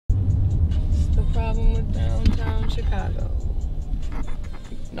problem with downtown Chicago.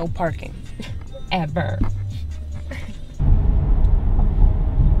 No parking. Ever.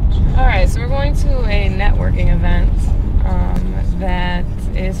 Alright, so we're going to a networking event that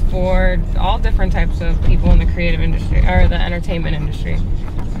is for all different types of people in the creative industry, or the entertainment industry.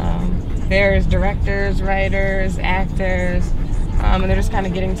 There's directors, writers, actors, and they're just kind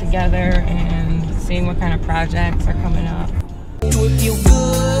of getting together and seeing what kind of projects are coming up. Do it feel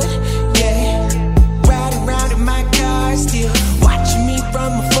good? Yeah. Riding around in my car, still watching me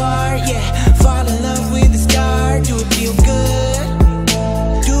from afar. Yeah. Fall in love with the star. Do it feel good?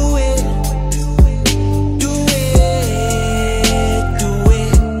 Do it. Do it. Do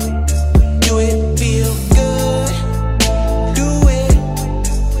it. Do it feel good? Do it.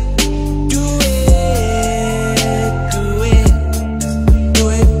 Do it. Do it. Do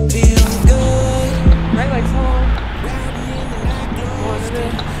it feel good? Right, like so.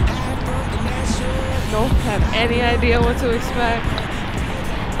 Don't have any idea what to expect.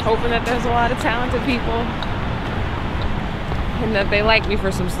 Hoping that there's a lot of talented people and that they like me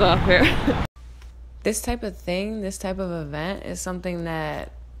for some stuff here. This type of thing, this type of event is something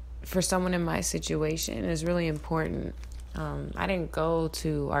that for someone in my situation is really important. I didn't go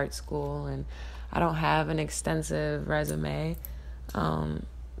to art school and I don't have an extensive resume.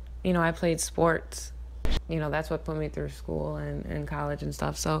 You know, I played sports. You know, that's what put me through school and college and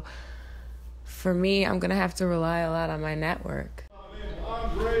stuff. So for me, I'm going to have to rely a lot on my network.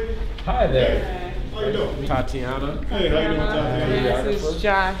 Hi there. Hey. How you doing? Tatiana. Hey, how you doing, Tatiana? This is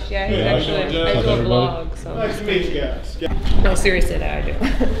Josh. Yeah, he's Hey, actually, I do a vlog. So. Nice to meet you guys. No, seriously, that I do.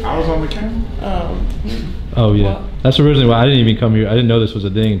 I was on the camera. Oh yeah, Well, that's originally why I didn't even come here. I didn't know this was a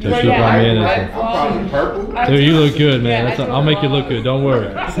thing until she brought me in. I'm probably purple. Dude, you look good, man. Yeah, I'll make you look good. Don't worry.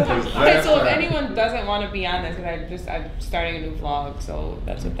 Okay, so if anyone doesn't want to be on this, because I'm starting a new vlog, so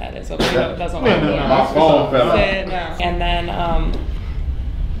that's what that is. So if anyone doesn't want to be on My this, phone fell out. and then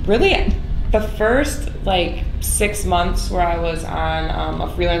really the first like 6 months where I was on a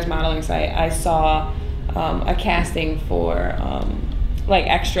freelance modeling site, I saw a casting for like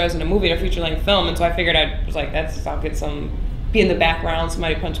extras in a movie, in a feature-length film, and so I figured I'll get some, be in the background,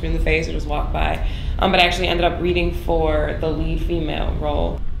 somebody punch me in the face or just walk by. But I actually ended up reading for the lead female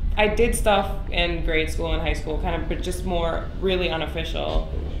role. I did stuff in grade school and high school, kind of, but just more really unofficial.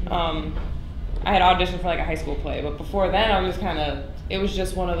 I had auditioned for like a high school play, but before then I was just kind of, it was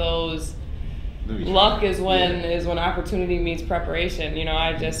just one of those, luck is when opportunity meets preparation. You know,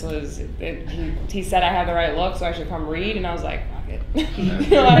 I just was, he said I had the right look, so I should come read, and I was like, fuck it. You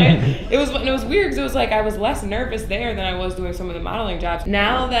know, it was weird because it was like I was less nervous there than I was doing some of the modeling jobs.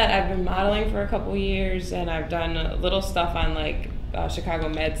 Now that I've been modeling for a couple years and I've done a little stuff on like Chicago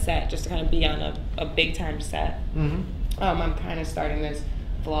Med set, just to kind of be on a big time set. I'm kind of starting this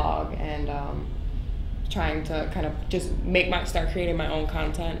vlog and trying to kind of just start creating my own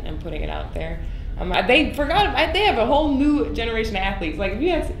content and putting it out there. They have a whole new generation of athletes. Like if you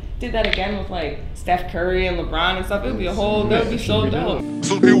guys did that again with like Steph Curry and LeBron and stuff, it would be that would be so dope.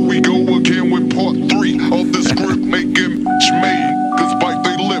 So here we go again with part 3 of the script making made. Cause bite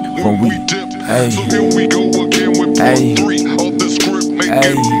they lip when we dip. So here we go again with part 3 of the script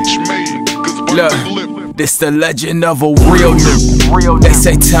making made. Cause bite they lip. This the legend of a real nigga. They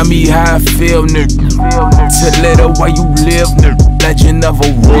say, tell me how I feel, nigga. To live the way you live, nigga. Legend of a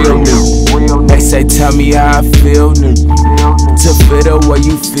real nigga. They say, tell me how I feel, nigga. To feel the way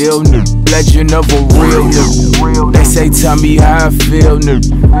you feel, nigga. Legend of a real nigga. They say, tell me how I feel, nigga.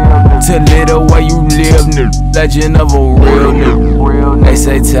 To live the way you live, nigga. Legend of a real nigga. They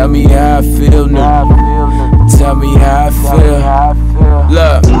say, tell me how I feel, nigga. Tell me how I feel.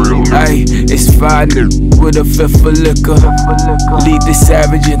 Look, ayy, it's fire with a fifth of liquor. Lead the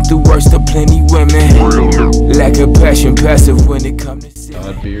savage and through worse to plenty women. Lack of passion, passive when it comes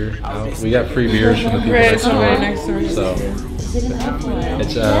to Beer. We got free beers from the people next door. So it's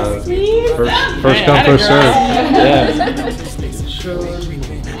first come, first serve.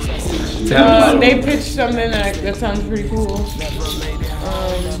 Yeah. They pitched something that sounds pretty cool.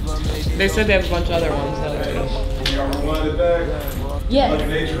 They said they have a bunch of other ones though. Yeah.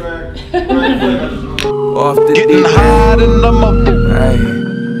 off the Getting deep high end. in the mother. Ay,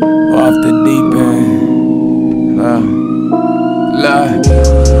 off the deep end.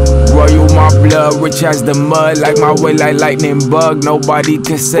 Royal my blood, rich as the mud, like my way like lightning bug. Nobody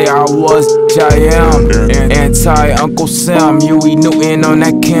can say I was, I am. Anti-Uncle Sam, Huey Newton on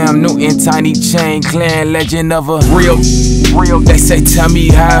that Cam Newton, Tiny Chain Clan, legend of a real. They say tell me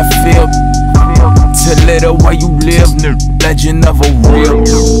how I feel. To live the way you live, legend of a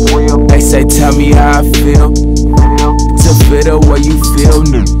real. They say tell me how I feel. To feel the way you feel,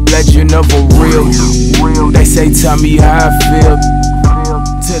 legend of a real nigga. They say, tell me how I feel.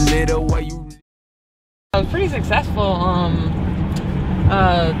 To live the way you live. It was pretty successful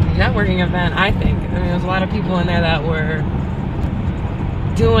networking event, I think. I mean, there was a lot of people in there that were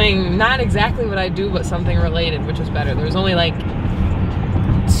doing not exactly what I do, but something related, which was better. There was only like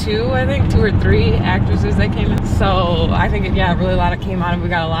two or three actresses that came in. So I think, yeah, really a lot of came out, and we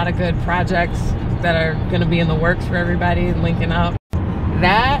got a lot of good projects that are gonna be in the works for everybody, linking up.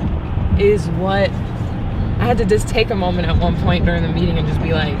 That is what, I had to just take a moment at one point during the meeting and just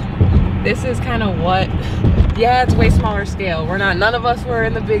be like, this is kind of what, yeah, it's way smaller scale. We're not, none of us were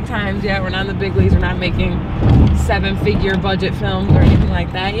in the big times yet. We're not in the big leagues. We're not making 7-figure budget films or anything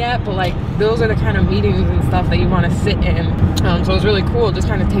like that yet. But like, those are the kind of meetings and stuff that you want to sit in. So it was really cool just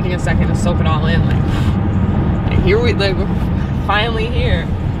kind of taking a second to soak it all in. Like here we're finally here.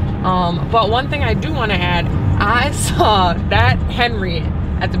 But one thing I do want to add, I saw that Henry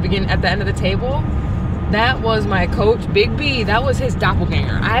at the end of the table. That was my coach, Big B. That was his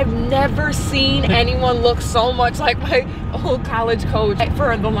doppelganger. I've never seen anyone look so much like my old college coach.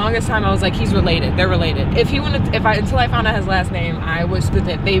 For the longest time, I was like, he's related. They're related. Until I found out his last name, I was with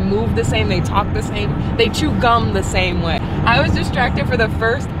it. They move the same. They talk the same. They chew gum the same way. I was distracted for the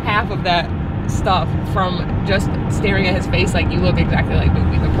first half of that stuff from just staring at his face. Like, you look exactly like Big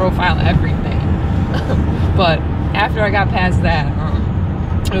B. The profile, everything. But after I got past that,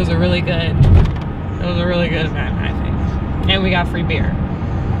 it was a really good event, I think. And we got free beer.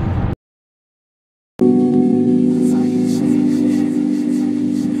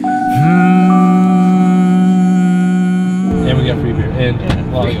 And we got free beer. And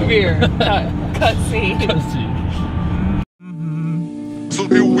yeah, free beer. Cut scene. So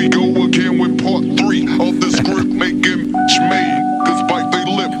here we go again with part 3 of the script making made. Cause bite they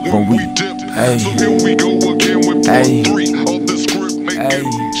lip when we dip. So here we go again with part 3 of the script making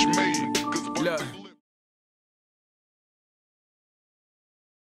made.